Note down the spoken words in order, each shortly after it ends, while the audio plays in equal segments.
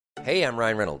Hey, I'm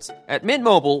Ryan Reynolds. At Mint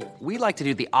Mobile, we like to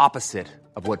do the opposite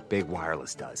of what Big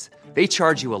Wireless does. They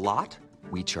charge you a lot,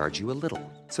 we charge you a little.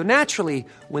 So naturally,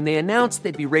 when they announced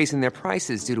they'd be raising their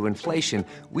prices due to inflation,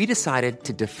 we decided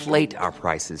to deflate our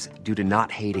prices due to not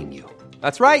hating you.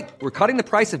 That's right. We're cutting the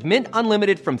price of Mint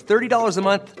Unlimited from $30 a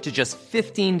month to just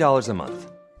 $15 a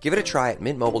month. Give it a try at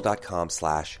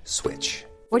mintmobile.com/switch.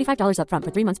 $45 up front for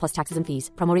 3 months plus taxes and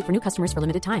fees. Promo rate for new customers for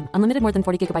limited time. Unlimited more than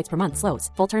 40 gigabytes per month. Slows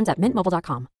full terms at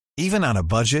mintmobile.com. Even on a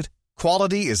budget,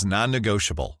 quality is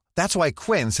non-negotiable. That's why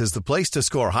Quince is the place to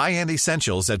score high-end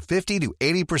essentials at 50 to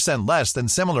 80% less than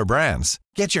similar brands.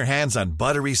 Get your hands on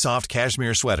buttery soft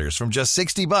cashmere sweaters from just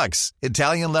 $60,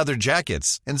 Italian leather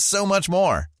jackets, and so much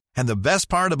more. And the best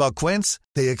part about Quince,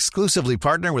 they exclusively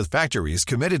partner with factories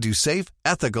committed to safe,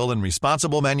 ethical, and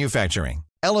responsible manufacturing.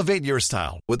 Elevate your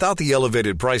style without the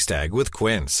elevated price tag with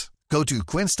Quince. Go to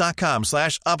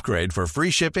quince.com/upgrade for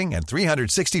free shipping and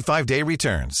 365-day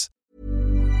returns.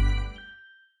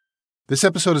 This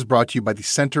episode is brought to you by the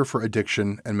Center for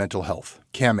Addiction and Mental Health,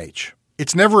 CAMH.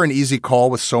 It's never an easy call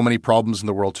with so many problems in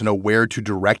the world to know where to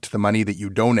direct the money that you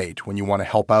donate when you want to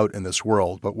help out in this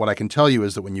world. But what I can tell you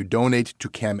is that when you donate to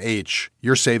CAMH,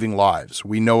 you're saving lives.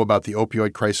 We know about the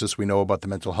opioid crisis. We know about the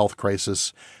mental health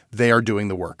crisis. They are doing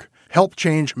the work. Help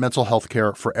change mental health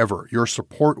care forever. Your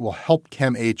support will help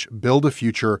CAMH build a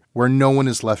future where no one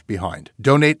is left behind.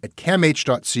 Donate at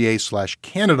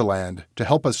camh.ca/Canadaland to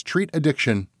help us treat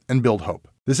addiction and build hope.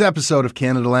 This episode of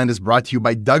Canadaland is brought to you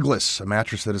by Douglas, a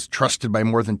mattress that is trusted by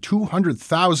more than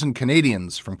 200,000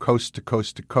 Canadians from coast to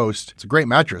coast to coast. It's a great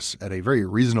mattress at a very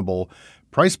reasonable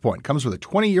price point. Comes with a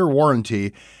 20-year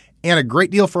warranty and a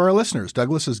great deal for our listeners.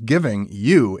 Douglas is giving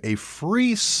you a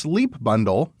free sleep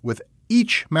bundle with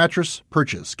each mattress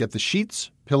purchase. Get the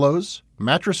sheets, pillows,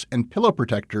 mattress, and pillow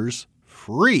protectors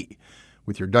free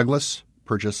with your Douglas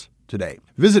purchase today.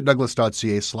 Visit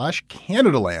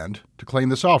douglas.ca/Canadaland to claim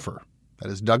this offer. That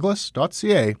is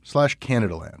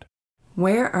douglas.ca/Canadaland.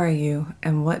 Where are you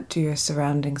and what do your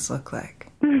surroundings look like?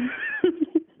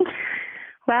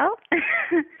 Well,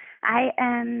 I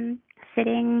am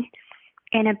sitting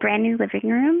in a brand new living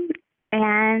room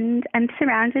and I'm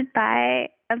surrounded by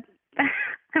a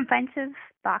bunch of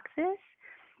boxes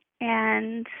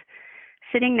and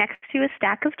sitting next to a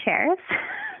stack of chairs,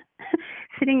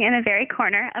 sitting in a very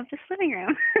corner of this living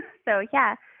room. So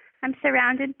yeah, I'm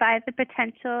surrounded by the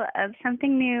potential of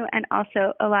something new and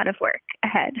also a lot of work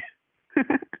ahead.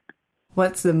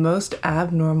 What's the most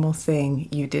abnormal thing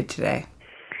you did today?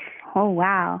 Oh,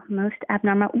 wow. Most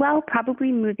abnormal. Well,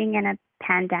 probably moving in a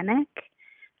pandemic.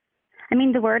 I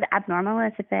mean, the word abnormal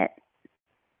is a bit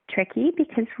tricky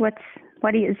because what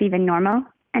is even normal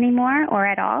anymore or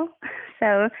at all?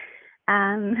 So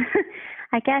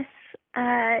I guess,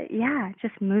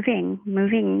 just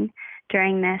moving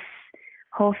during this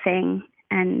whole thing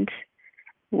and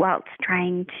whilst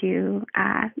trying to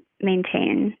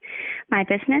maintain my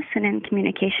business and in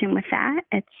communication with that,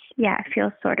 it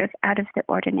feels sort of out of the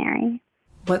ordinary.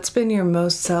 What's been your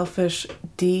most selfish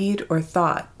deed or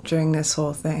thought during this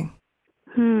whole thing?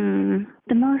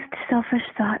 The most selfish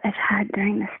thought I've had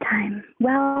during this time.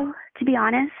 Well, to be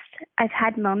honest, I've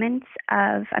had moments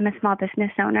of, I'm a small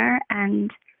business owner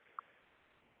and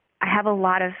I have a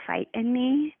lot of fight in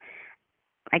me,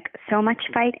 like so much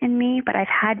fight in me, but I've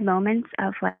had moments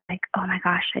of like, oh my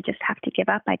gosh, I just have to give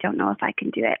up. I don't know if I can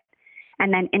do it.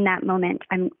 And then in that moment,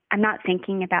 I'm not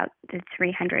thinking about the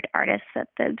 300 artists that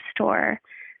the store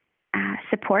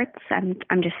supports.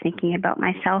 I'm just thinking about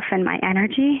myself and my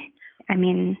energy. I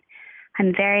mean,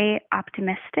 I'm very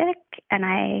optimistic and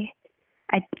I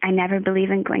never believe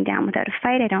in going down without a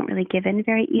fight. I don't really give in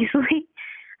very easily.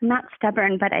 I'm not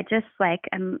stubborn, but I just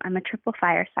I'm a triple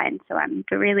fire sign. So I'm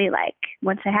really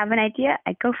once I have an idea,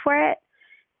 I go for it.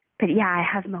 But yeah, I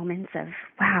have moments of,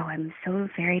 wow, I'm so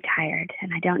very tired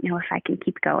and I don't know if I can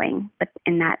keep going. But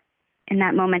in that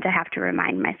moment, I have to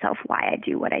remind myself why I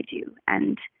do what I do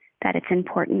and that it's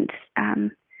important to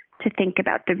think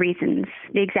about the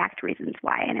exact reasons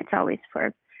why. And it's always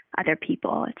for other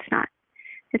people. It's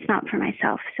not for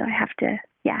myself. So I have to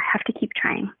keep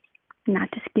trying,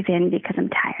 not just give in because I'm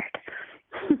tired.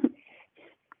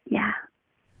 Yeah.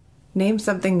 Name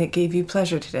something that gave you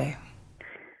pleasure today.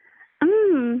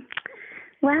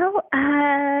 Well,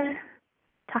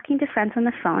 talking to friends on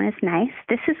the phone is nice.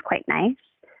 This is quite nice.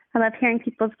 I love hearing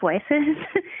people's voices.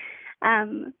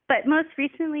 But most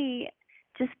recently,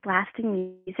 just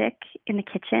blasting music in the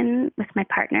kitchen with my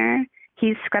partner.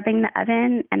 He's scrubbing the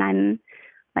oven and I'm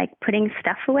putting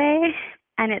stuff away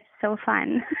and it's so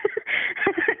fun.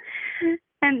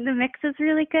 And the mix is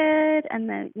really good and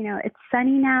it's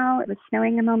sunny now. It was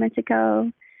snowing a moment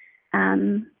ago.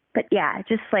 But yeah,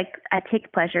 just like I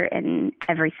take pleasure in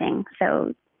everything.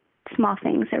 So small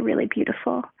things are really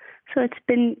beautiful. So it's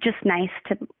been just nice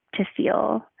to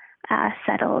feel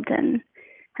settled and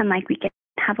like we can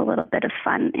have a little bit of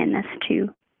fun in this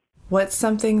too. What's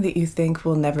something that you think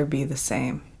will never be the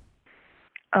same?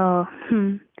 I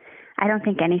don't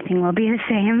think anything will be the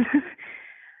same.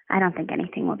 I don't think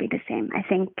anything will be the same. I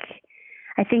think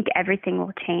everything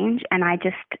will change, and I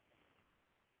just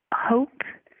hope,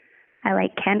 I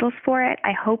light candles for it.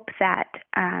 I hope that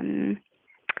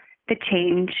the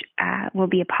change will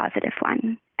be a positive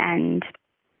one. And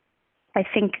I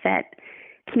think that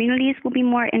communities will be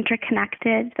more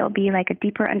interconnected. There'll be like a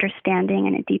deeper understanding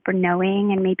and a deeper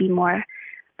knowing and maybe more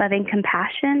loving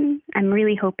compassion. I'm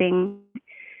really hoping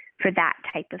for that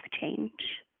type of change.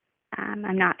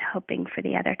 I'm not hoping for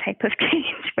the other type of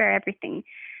change where everything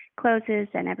closes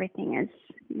and everything is,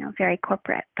 very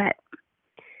corporate. But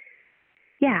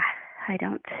yeah, I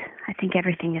think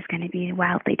everything is going to be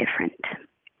wildly different,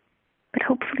 but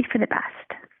hopefully for the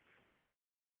best.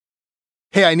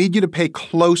 Hey, I need you to pay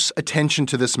close attention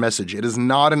to this message. It is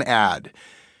not an ad.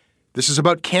 This is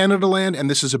about Canadaland, and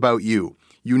this is about you.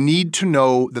 You need to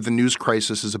know that the news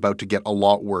crisis is about to get a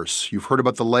lot worse. You've heard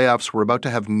about the layoffs. We're about to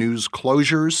have news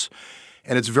closures,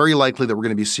 and it's very likely that we're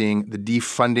going to be seeing the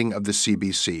defunding of the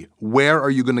CBC. Where are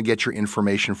you going to get your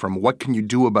information from? What can you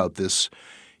do about this?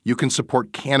 You can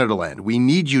support Canadaland. We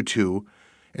need you to.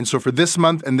 And so for this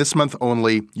month and this month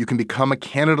only, you can become a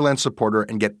Canadaland supporter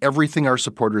and get everything our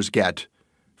supporters get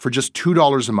for just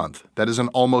 $2 a month. That is an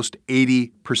almost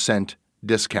 80%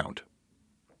 discount.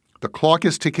 The clock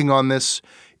is ticking on this.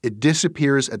 It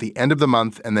disappears at the end of the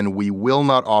month, and then we will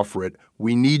not offer it.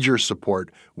 We need your support.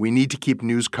 We need to keep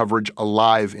news coverage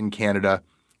alive in Canada.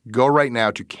 Go right now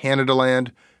to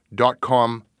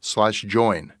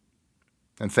canadaland.com/join.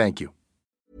 And thank you.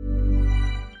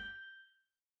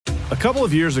 A couple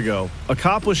of years ago, a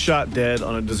cop was shot dead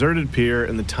on a deserted pier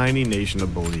in the tiny nation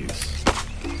of Belize.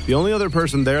 The only other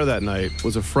person there that night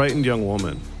was a frightened young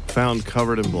woman, found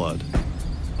covered in blood.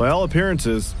 By all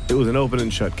appearances, it was an open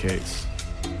and shut case.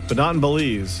 But not in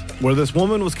Belize, where this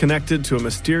woman was connected to a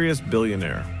mysterious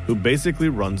billionaire who basically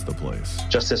runs the place.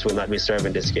 Justice will not be served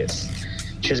in this case.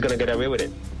 She's going to get away with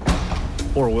it.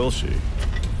 Or will she?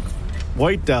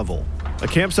 White Devil, a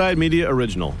Campside Media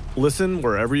original. Listen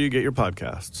wherever you get your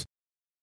podcasts.